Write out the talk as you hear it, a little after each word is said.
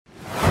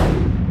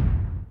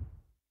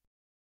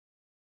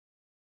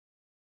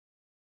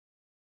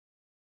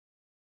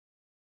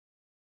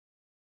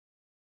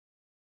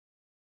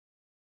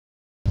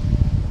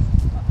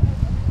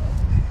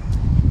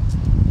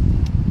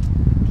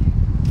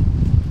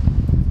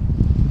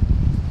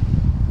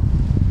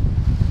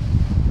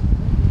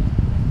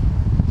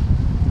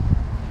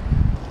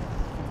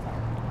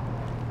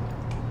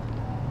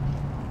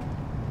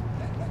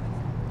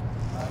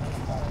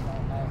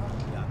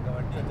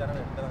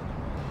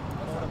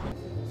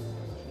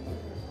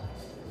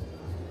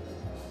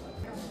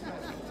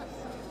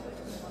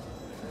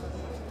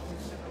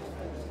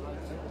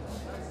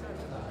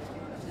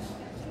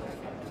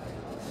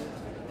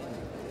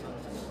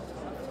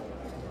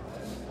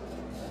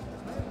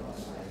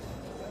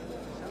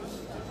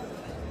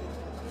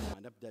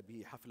نبدأ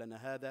به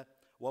حفلنا هذا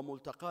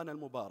وملتقانا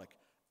المبارك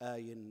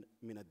آي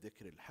من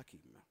الذكر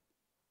الحكيم.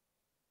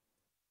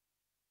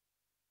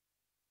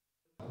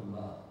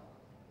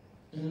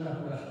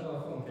 إنه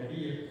لشرف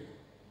كبير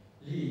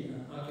لي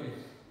أن أقف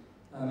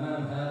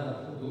أمام هذا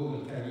الحضور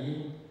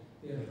الكريم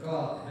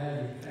بإلقاء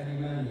هذه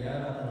الكلمة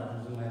نيابة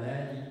عن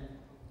زملائي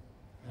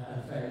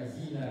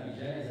الفائزين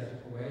بجائزة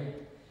الكويت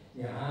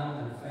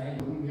لعام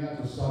 2000. الأمنيات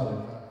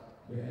الصادقة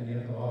بأن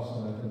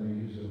يتواصل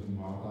تميزهم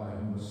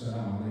وعطائهم.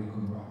 والسلام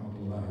عليكم ورحمة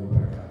الله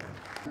وبركاته.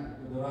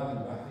 القدرات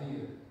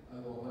البحثية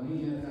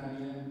الوطنية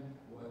ثانيا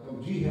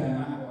وتوجيهها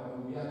نحو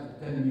أولويات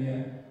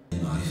التنمية.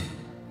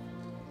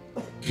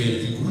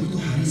 كانت الكويت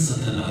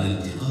حريصة على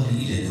الانتقال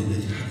إلى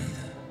دولة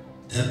حديثة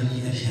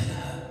تبني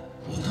أجيالها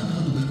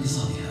وتنهض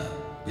باقتصادها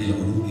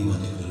بالعلوم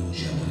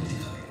والتكنولوجيا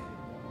والابتكار.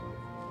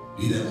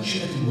 إذا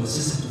أنشئت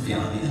المؤسسة في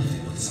عام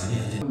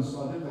 1900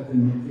 صادقة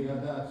من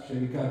قيادات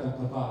شركات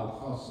القطاع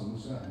الخاص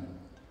المساهمة،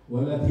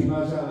 والتي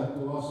ما زالت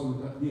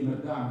تواصل تقديم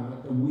الدعم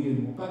والتمويل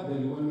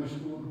المقدر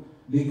والمشكور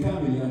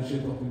لكامل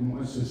أنشطة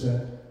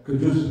المؤسسة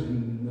كجزء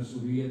من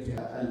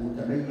مسؤوليتها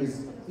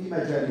المتميز في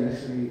مجال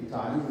نشر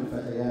تعليم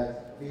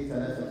الفتيات في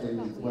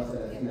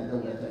 33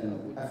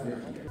 دولة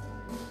أفريقية.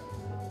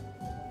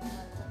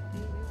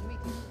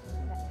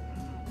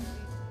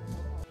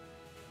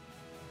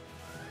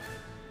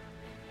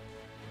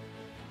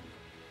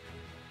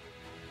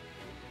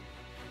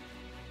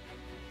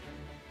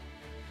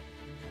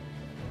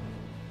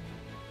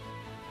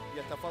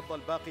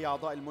 يتفضل باقي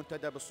أعضاء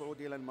المنتدى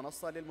بالصعود إلى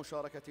المنصة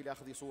للمشاركة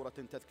لأخذ صورة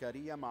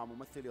تذكارية مع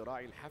ممثل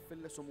راعي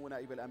الحفل سمو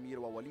نائب الأمير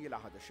وولي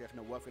العهد الشيخ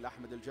نواف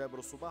أحمد الجابر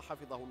الصباح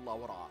حفظه الله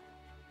ورعاه.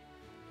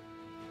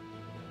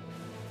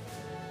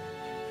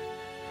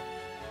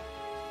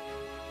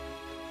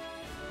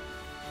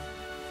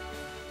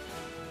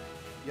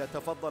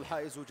 يتفضل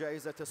حائز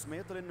جائزة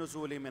سميط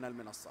للنزول من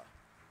المنصة.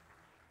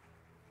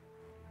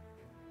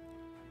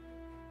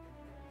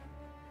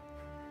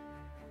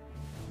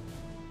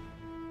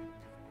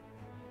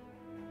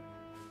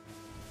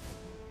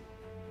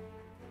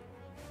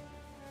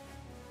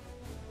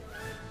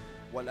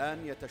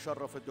 والآن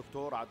يتشرف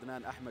الدكتور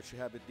عدنان أحمد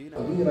شهاب الدين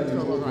كبيرة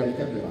للجهود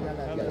الكبيرة.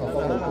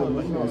 يتفضل كل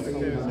من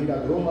السيد أمير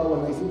دروبا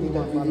والمسؤول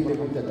التنفيذي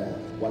للمنتدى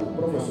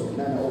والبروفيسور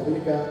نانا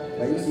أوبليكا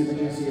رئيس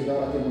مجلس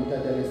إدارة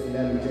المنتدى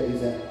لاستلام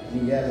الجائزة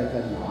نيابة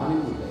عن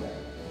المنتدى.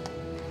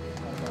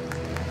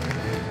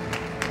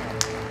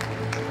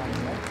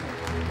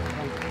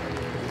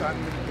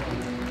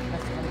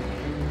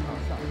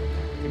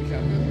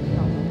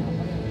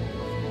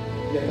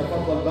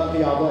 يتفضل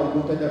باقي أعضاء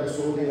المنتدى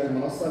بالصعود إلى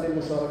المنصة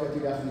للمشاركة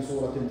لأخذ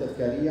صورة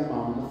تذكارية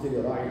مع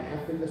ممثل راعي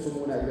الحفل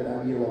سمو نائب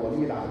الأمير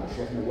وولي العهد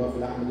الشيخ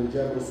نواف أحمد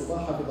الجابر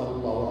الصباح حفظه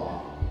الله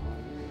ورعاه.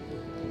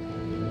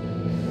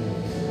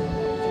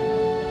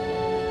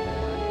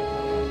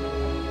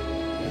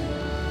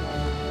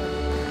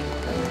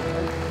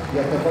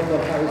 يتفضل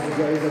حائز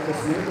جائزة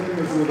تسميط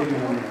للنزول من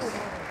المنصة.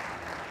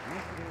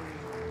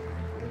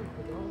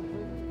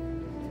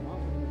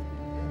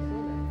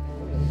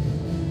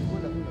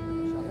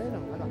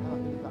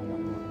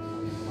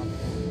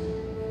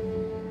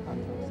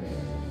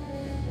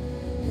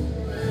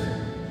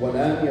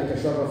 والآن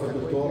يتشرف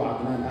الدكتور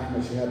عدنان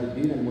أحمد شهاب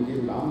الدين المدير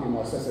العام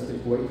لمؤسسة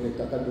الكويت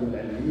للتقدم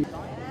العلمي.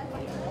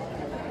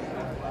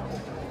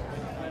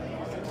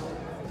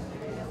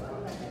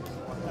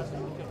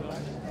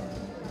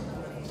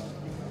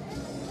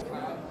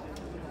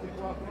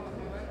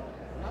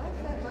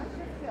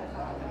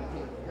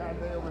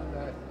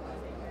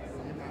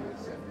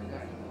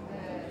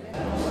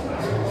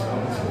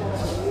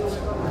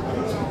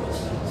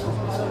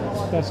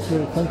 That's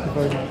good. Thank you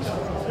very much.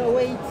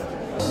 Kuwait.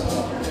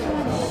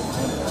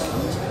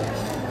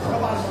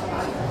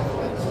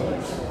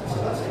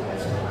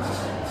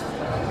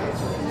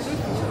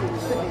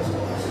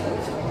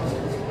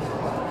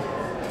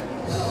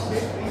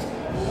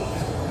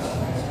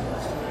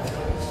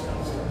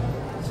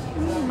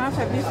 Ma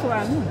for this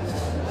one.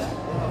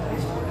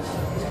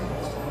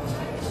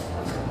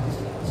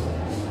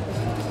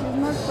 It's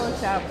not so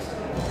sharp.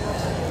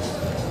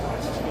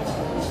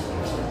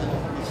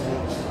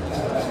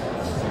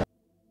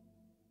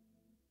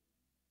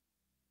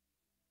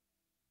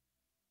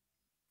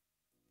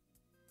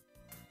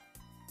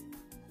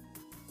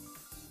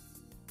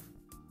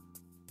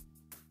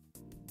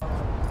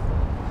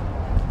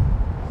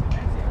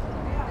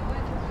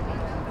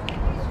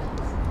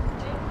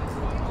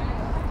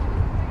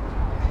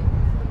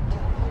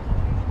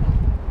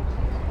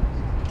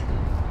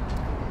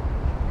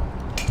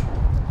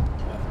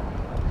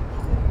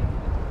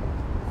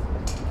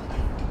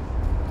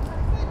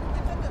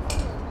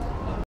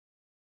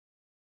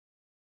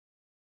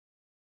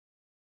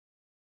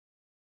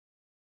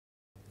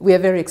 We are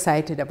very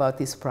excited about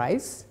this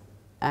prize,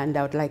 and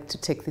I would like to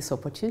take this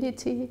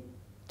opportunity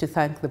to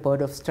thank the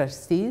Board of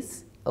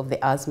Trustees of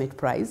the Al-Sumait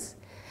Prize,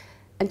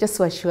 and just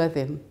to assure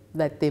them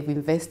that they've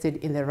invested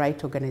in the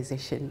right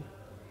organization,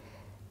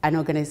 an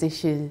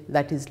organization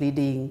that is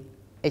leading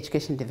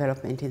education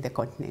development in the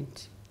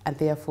continent, and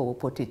therefore will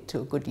put it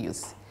to good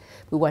use.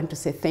 We want to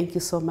say thank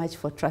you so much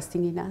for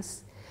trusting in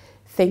us.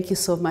 Thank you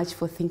so much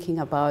for thinking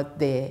about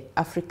the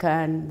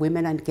African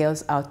women and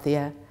girls out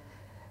there,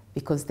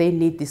 because they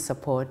need this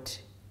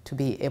support to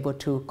be able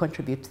to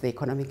contribute to the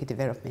economic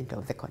development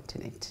of the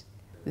continent.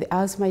 The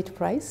Al-Sumait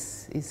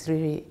Prize is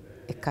really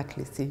a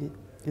catalyst in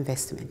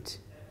investment,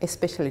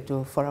 especially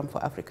to Forum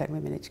for African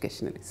Women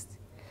Educationalists,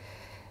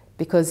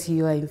 because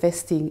you are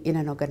investing in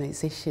an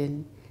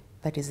organization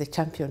that is a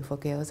champion for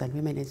girls and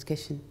women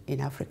education in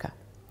Africa.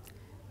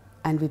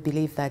 And we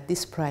believe that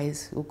this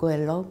prize will go a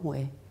long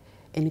way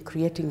in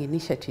creating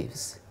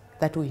initiatives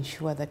that will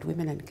ensure that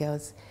women and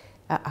girls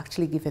are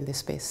actually given the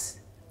space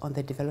on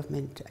the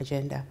development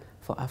agenda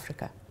for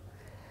Africa.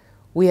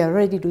 We are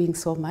already doing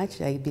so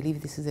much. I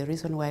believe this is the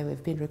reason why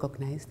we've been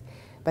recognized,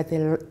 but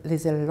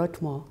there's a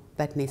lot more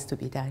that needs to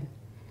be done.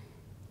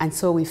 And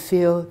so we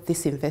feel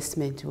this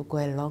investment will go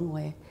a long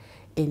way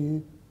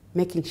in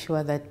making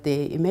sure that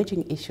the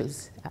emerging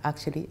issues are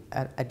actually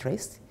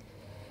addressed,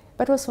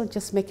 but also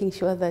just making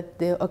sure that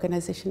the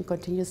organization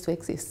continues to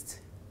exist,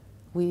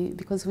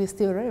 because we're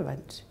still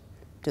relevant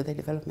to the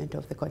development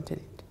of the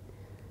continent.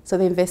 So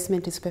the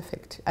investment is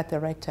perfect at the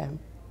right time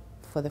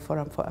for the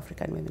Forum for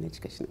African Women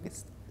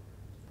Educationalists.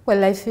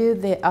 Well, I feel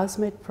the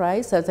Al-Sumait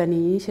Prize as an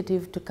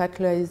initiative to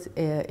catalyze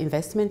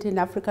investment in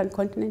the African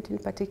continent in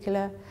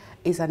particular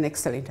is an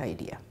excellent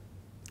idea.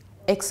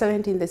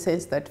 Excellent in the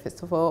sense that,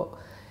 first of all,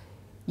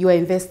 you are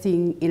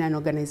investing in an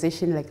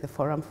organization like the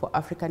Forum for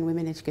African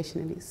Women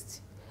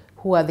Educationalists,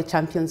 who are the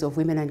champions of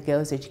women and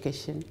girls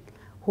education,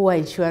 who are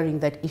ensuring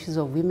that issues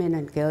of women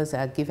and girls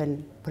are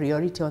given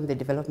priority on the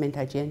development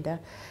agenda,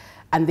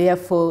 and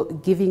therefore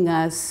giving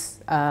us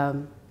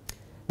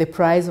the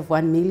prize of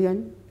 1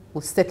 million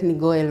will certainly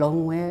go a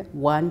long way.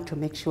 One, to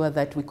make sure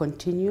that we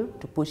continue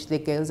to push the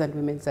girls and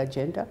women's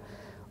agenda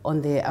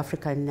on the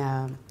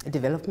African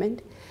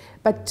development,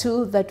 but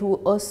two, that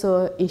will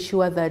also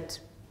ensure that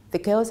the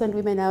girls and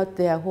women out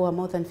there, who are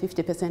more than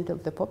 50%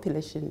 of the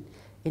population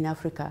in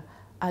Africa,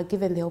 are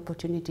given the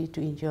opportunity to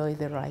enjoy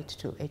the right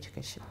to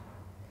education.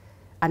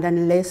 And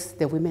unless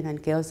the women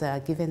and girls are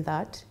given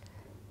that,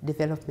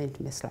 development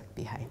may lag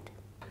behind.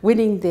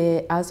 Winning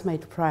the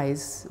Al-Sumait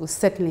Prize will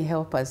certainly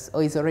help us,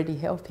 or is already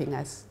helping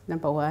us,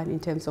 number one, in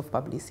terms of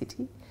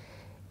publicity.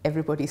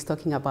 Everybody is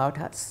talking about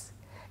us.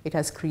 It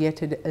has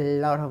created a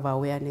lot of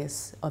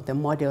awareness on the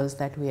models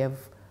that we have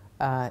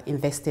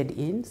invested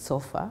in so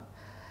far.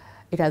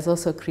 It has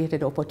also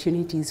created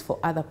opportunities for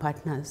other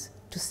partners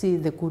to see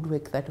the good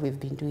work that we've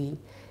been doing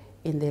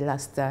in the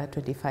last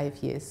 25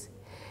 years.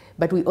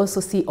 But we also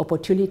see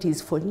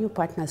opportunities for new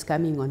partners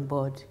coming on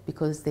board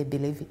because they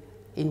believe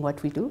in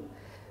what we do.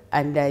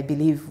 And I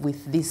believe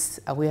with this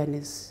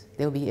awareness,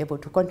 they'll be able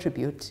to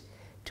contribute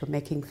to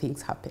making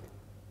things happen.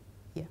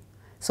 Yeah.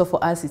 So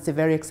for us, it's a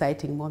very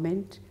exciting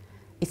moment.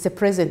 It's a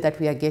present that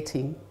we are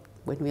getting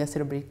when we are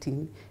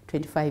celebrating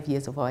 25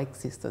 years of our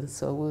existence.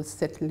 So we'll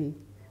certainly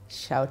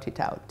shout it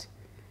out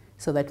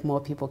so that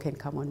more people can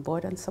come on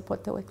board and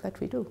support the work that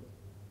we do.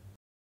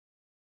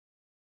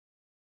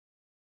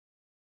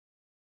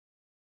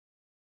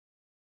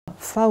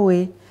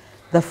 FAWE,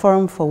 the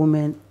Forum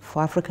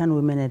for African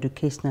Women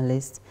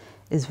Educationalists,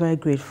 is very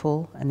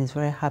grateful and is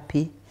very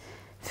happy,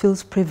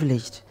 feels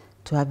privileged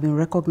to have been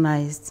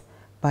recognized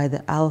by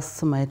the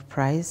Al-Sumait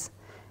Prize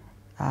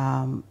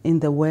in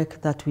the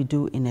work that we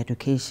do in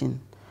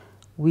education.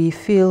 We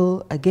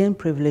feel again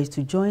privileged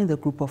to join the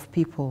group of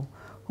people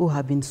who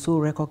have been so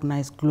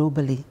recognized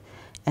globally,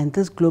 and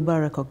this global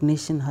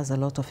recognition has a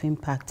lot of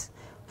impact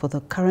for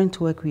the current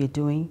work we are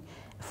doing,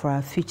 for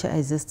our future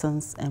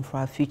existence, and for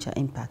our future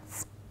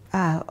impacts.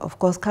 Of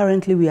course,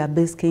 currently we are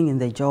basking in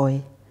the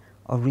joy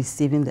of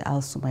receiving the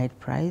Al-Sumait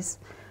Prize,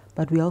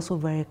 but we're also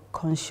very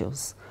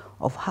conscious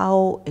of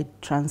how it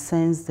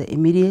transcends the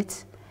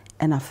immediate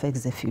and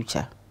affects the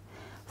future.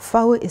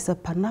 FAWE is a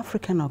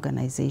Pan-African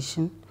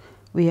organization.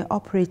 We are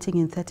operating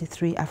in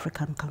 33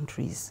 African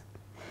countries.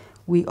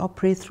 We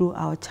operate through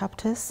our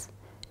chapters,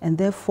 and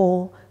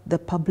therefore the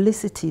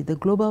publicity, the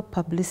global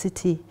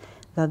publicity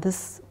that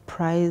this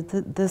prize,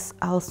 this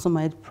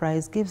Al-Sumait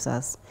Prize gives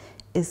us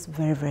is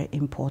very, very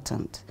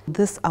important.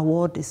 This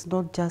award is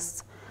not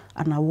just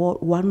an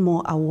award, one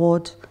more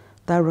award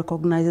that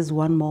recognizes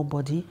one more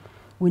body.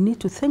 We need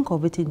to think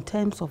of it in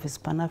terms of its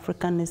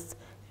Pan-Africanist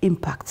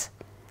impact.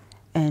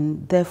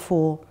 And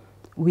therefore,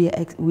 we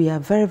are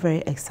very, very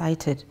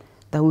excited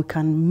that we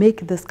can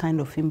make this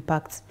kind of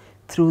impact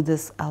through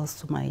this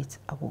Al-Sumait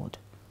Award.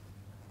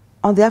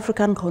 On the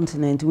African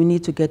continent, we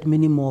need to get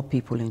many more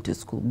people into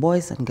school,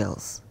 boys and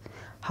girls.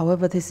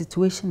 However, the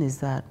situation is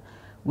that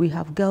we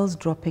have girls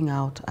dropping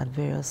out at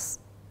various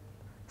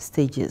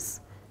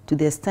stages, to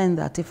the extent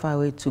that if I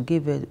were to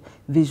give a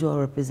visual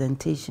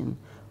representation,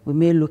 we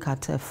may look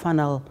at a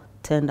funnel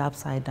turned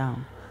upside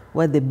down,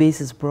 where the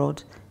base is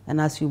broad,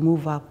 and as you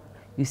move up,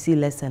 you see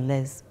less and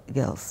less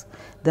girls.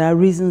 There are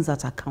reasons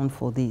that account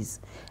for these.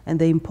 And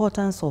the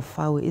importance of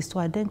FAWE is to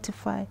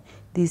identify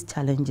these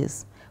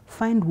challenges,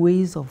 find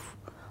ways of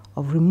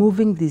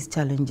removing these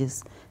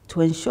challenges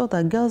to ensure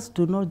that girls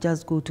do not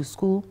just go to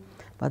school,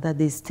 but that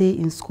they stay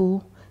in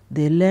school,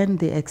 they learn,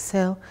 they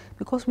excel,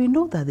 because we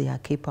know that they are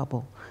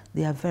capable.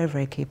 they are very,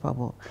 very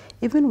capable.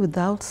 Even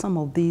without some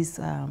of these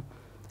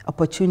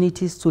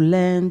opportunities to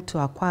learn, to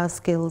acquire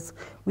skills,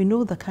 we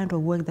know the kind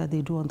of work that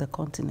they do on the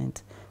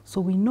continent. So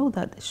we know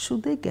that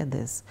should they get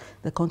this,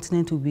 the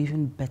continent will be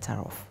even better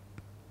off.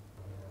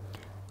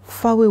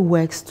 FAWE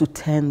works to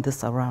turn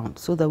this around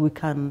so that we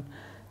can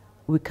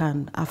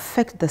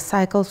affect the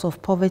cycles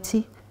of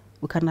poverty,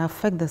 we can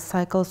affect the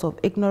cycles of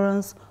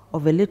ignorance,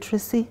 of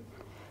illiteracy,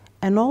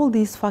 and all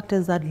these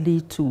factors that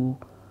lead to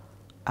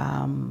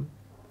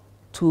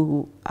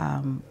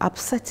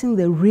upsetting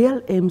the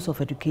real aims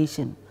of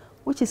education,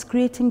 which is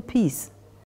creating peace.